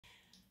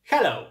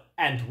Hello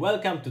and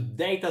welcome to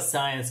Data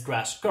Science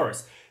Crash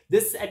Course.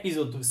 This is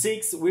episode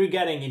 6. We're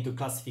getting into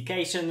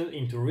classification,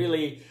 into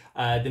really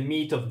the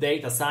meat of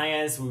data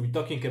science. We'll be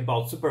talking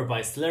about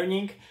supervised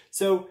learning.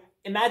 So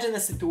imagine a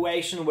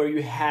situation where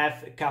you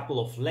have a couple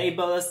of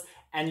labels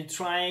and you're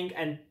trying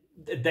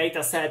a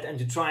data set and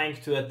you're trying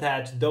to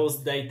attach those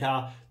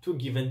data to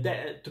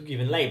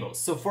given labels.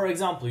 So for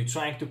example, you're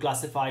trying to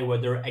classify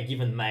whether a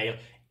given mail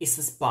is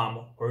a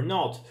spam or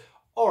not.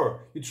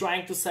 Or you're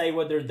trying to say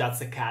whether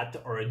that's a cat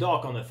or a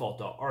dog on a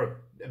photo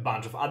or a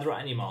bunch of other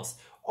animals.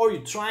 Or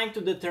you're trying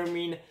to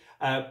determine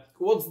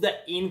what's the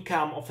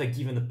income of a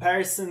given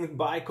person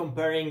by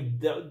comparing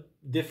the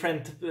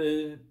different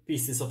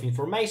pieces of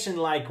information,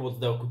 like what's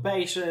the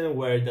occupation,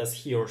 where does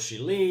he or she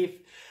live,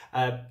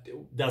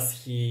 does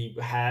he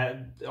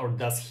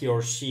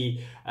or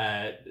she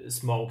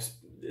smokes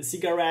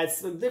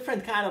cigarettes,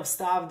 different kind of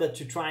stuff that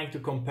you're trying to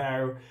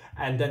compare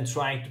and then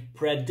trying to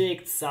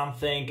predict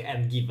something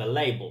and give a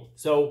label.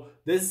 So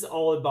this is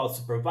all about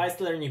supervised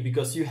learning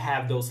because you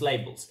have those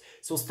labels.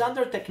 So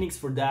standard techniques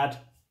for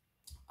that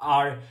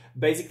are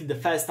basically the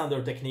first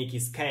standard technique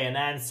is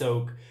KNN,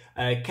 so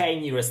K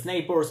nearest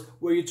neighbors,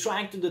 where you're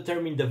trying to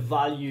determine the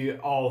value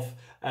of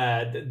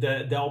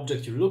the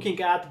object you're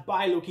looking at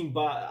by looking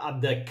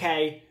at the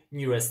K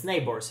nearest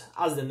neighbors,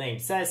 as the name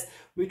says,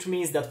 which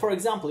means that, for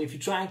example, if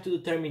you're trying to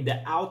determine the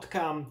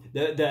outcome,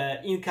 the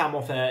income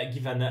of a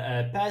given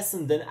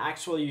person, then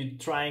actually you're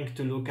trying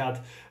to look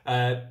at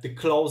the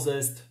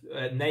closest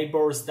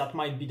neighbors. That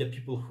might be the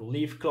people who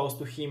live close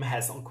to him,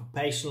 has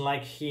occupation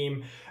like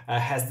him,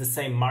 has the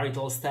same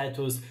marital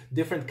status,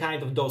 different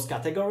kind of those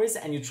categories,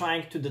 and you're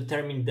trying to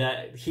determine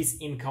his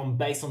income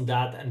based on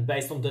that and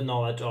based on the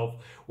knowledge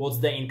of what's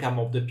the income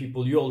of the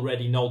people you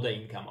already know the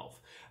income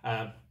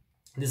of.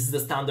 This is the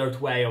standard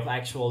way of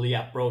actually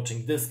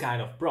approaching this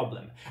kind of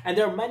problem. And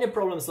there are many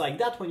problems like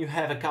that when you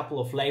have a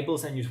couple of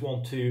labels and you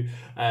want to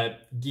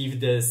give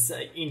this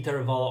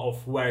interval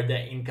of where the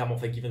income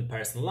of a given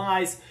person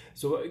lies.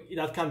 So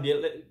that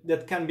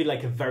can be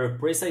like a very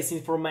precise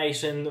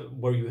information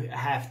where you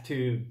have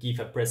to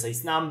give a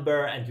precise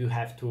number and you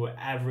have to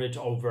average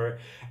over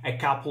a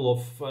couple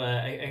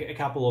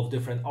of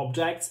different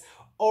objects.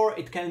 Or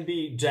it can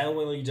be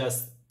genuinely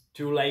just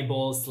two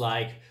labels,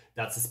 like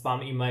that's a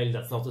spam email,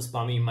 that's not a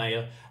spam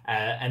email,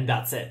 and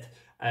that's it.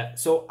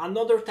 So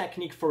another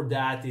technique for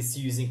that is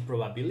using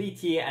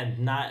probability and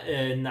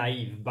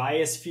naive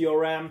Bayes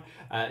theorem.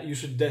 You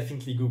should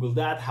definitely Google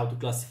that, how to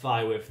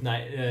classify with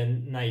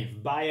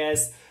naive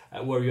Bayes,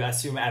 where you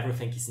assume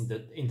everything is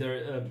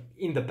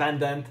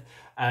independent.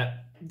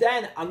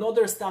 Then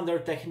another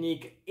standard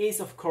technique is,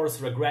 of course,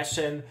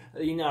 regression,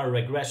 linear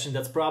regression.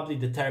 That's probably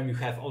the term you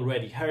have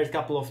already heard a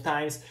couple of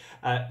times.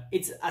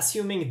 It's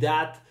assuming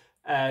that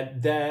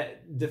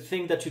the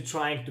thing that you're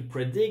trying to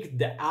predict,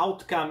 the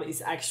outcome,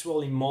 is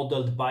actually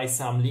modeled by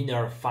some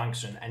linear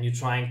function, and you're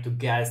trying to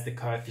guess the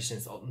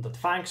coefficients on that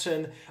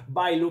function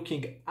by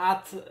looking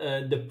at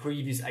the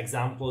previous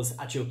examples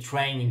at your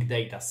training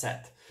data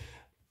set.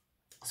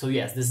 So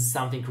yes, this is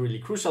something really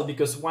crucial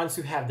because once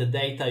you have the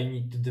data, you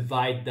need to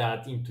divide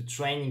that into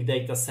training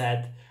data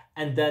set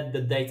and then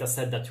the data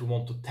set that you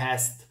want to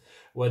test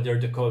whether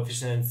the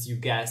coefficients you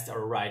guessed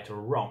are right or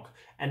wrong.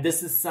 And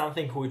this is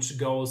something which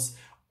goes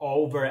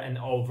over and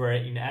over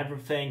in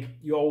everything.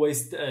 You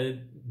always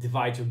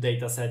divide your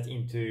data set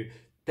into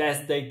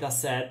test data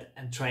set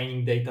and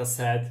training data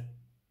set,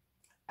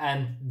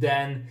 and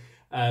then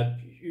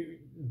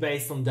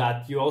based on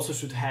that you also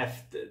should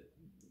have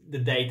the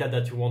data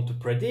that you want to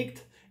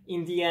predict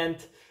in the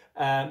end,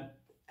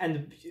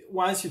 and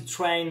once you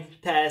train,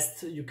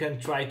 test, you can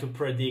try to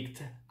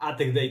predict at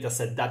the data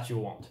set that you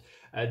want.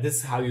 This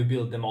is how you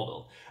build the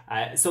model.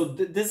 So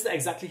this is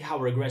exactly how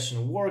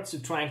regression works.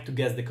 You're trying to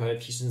guess the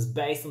coefficients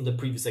based on the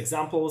previous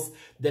examples.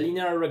 The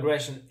linear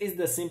regression is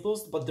the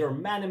simplest, but there are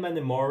many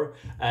more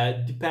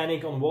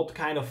depending on what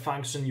kind of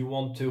function you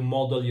want to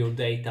model your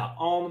data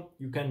on.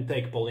 You can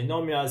take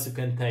polynomials, you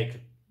can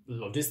take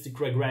logistic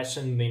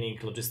regression, meaning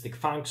logistic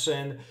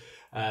function.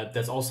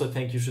 That's also a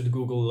thing you should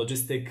Google,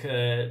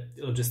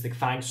 logistic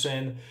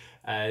function,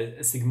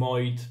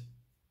 sigmoid.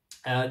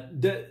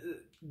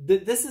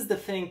 This is the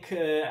thing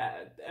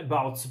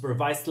about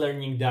supervised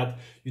learning, that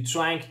you're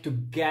trying to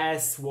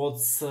guess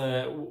what's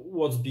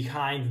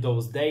behind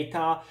those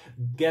data,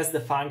 guess the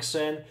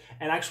function,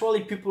 and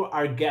actually people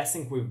are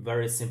guessing with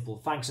very simple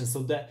functions.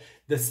 So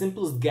the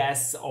simplest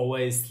guess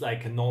always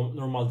like a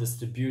normal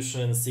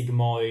distribution,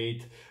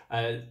 sigmoid,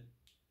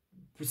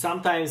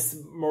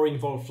 sometimes more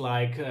involved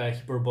like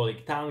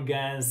hyperbolic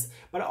tangents,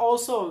 but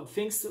also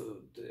things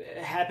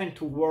happen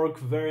to work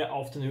very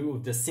often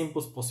with the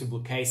simplest possible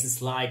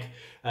cases like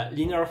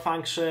linear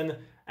function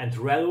and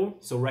ReLU,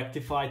 so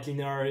rectified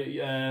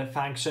linear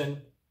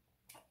function.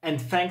 And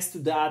thanks to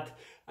that,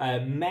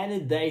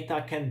 many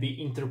data can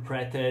be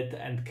interpreted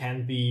and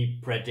can be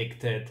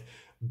predicted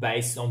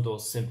based on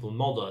those simple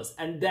models.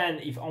 And then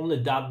if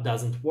only that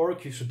doesn't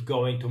work, you should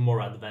go into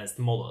more advanced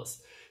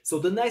models. So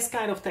the next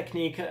kind of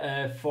technique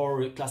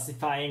for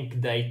classifying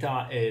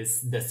data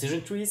is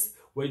decision trees,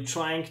 we're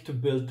trying to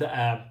build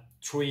a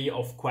tree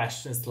of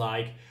questions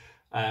like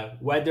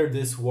whether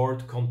this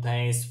word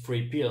contains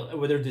 3 pills,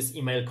 whether this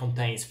email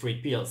contains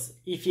 3 pills.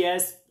 If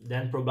yes,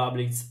 then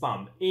probably it's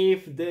spam.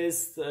 If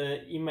this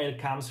email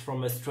comes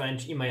from a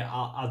strange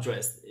email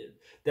address,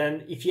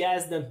 then if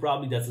yes, then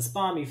probably that's a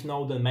spam. If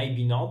no, then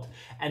maybe not.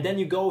 And then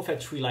you go with a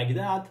tree like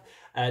that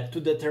to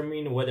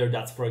determine whether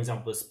that's, for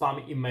example, a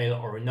spam email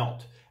or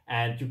not.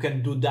 And you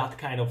can do that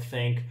kind of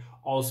thing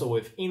also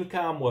with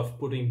income, with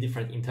putting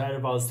different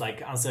intervals,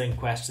 like answering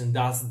questions: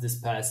 does this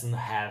person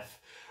have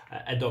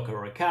a dog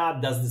or a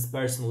cat? Does this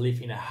person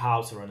live in a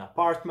house or an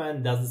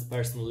apartment? Does this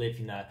person live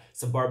in a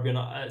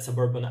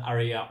suburban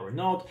area or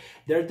not?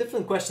 There are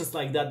different questions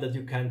like that that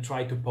you can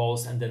try to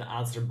pose and then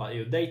answer by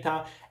your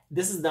data.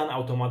 This is done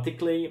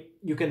automatically.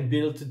 You can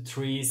build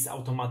trees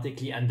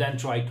automatically and then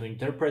try to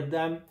interpret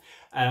them.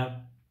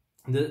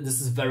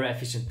 This is very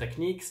efficient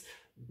techniques.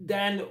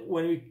 Then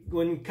when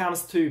it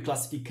comes to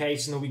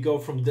classification, we go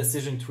from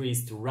decision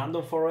trees to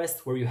random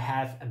forest, where you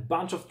have a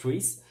bunch of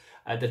trees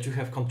that you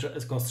have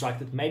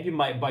constructed maybe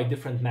by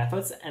different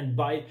methods, and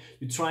by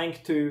you trying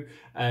to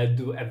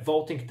do a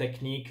voting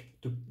technique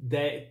to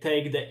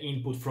take the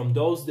input from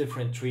those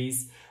different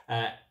trees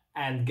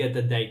and get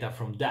the data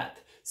from that.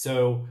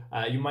 So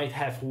you might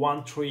have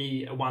one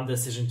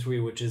decision tree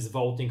which is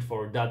voting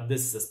for that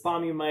this is a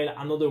spam email,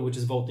 another which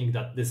is voting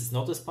that this is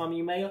not a spam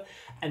email,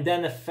 and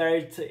then a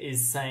third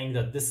is saying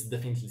that this is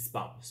definitely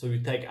spam. So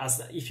you take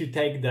if you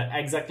take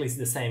exactly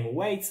the same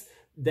weights,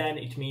 then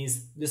it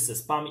means this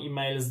is spam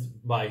emails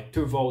by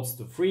 2 votes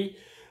to 3,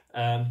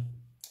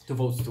 2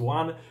 votes to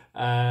 1,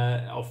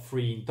 of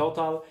 3 in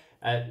total.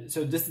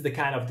 So this is the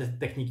kind of the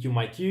technique you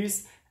might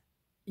use.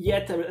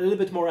 Yet a little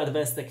bit more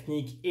advanced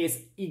technique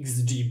is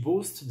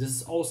XGBoost. This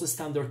is also a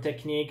standard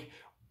technique.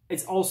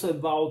 It's also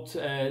about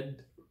a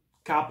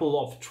couple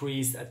of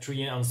trees, a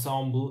tree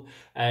ensemble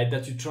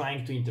that you're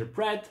trying to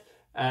interpret.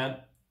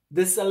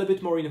 This is a little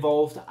bit more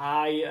involved.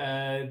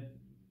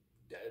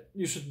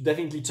 You should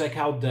definitely check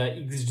out the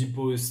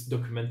XGBoost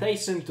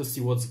documentation to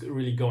see what's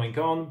really going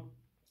on.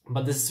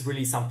 But this is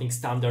really something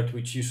standard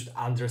which you should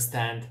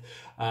understand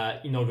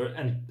in order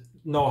and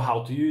know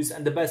how to use.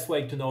 And the best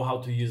way to know how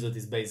to use it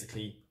is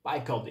basically by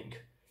coding.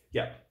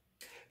 Yeah.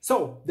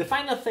 So the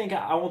final thing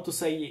I want to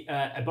say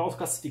about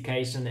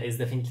classification is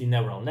definitely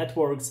neural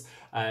networks.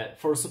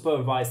 For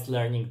supervised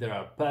learning, they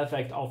are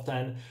perfect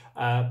often.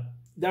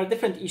 There are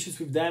different issues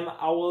with them.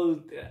 I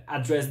will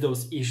address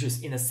those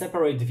issues in a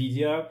separate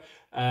video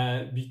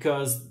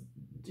because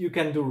you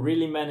can do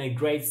really many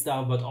great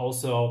stuff, but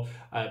also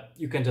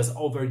you can just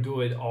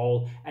overdo it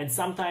all. And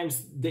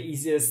sometimes the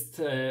easiest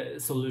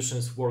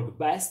solutions work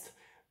best.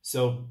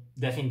 So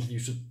definitely you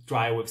should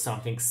try with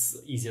something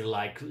easier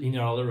like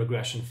linear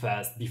regression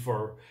first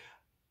before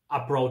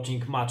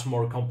approaching much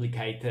more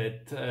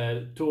complicated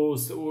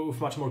tools, with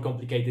much more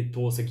complicated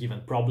tools, a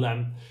given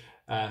problem.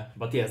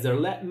 But yes, there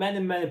are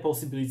many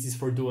possibilities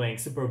for doing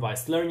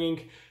supervised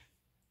learning.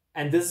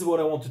 And this is what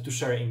I wanted to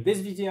share in this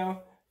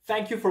video.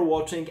 Thank you for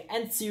watching,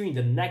 and see you in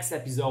the next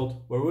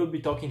episode where we'll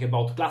be talking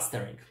about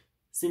clustering.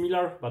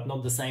 Similar, but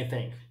not the same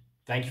thing.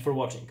 Thank you for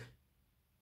watching.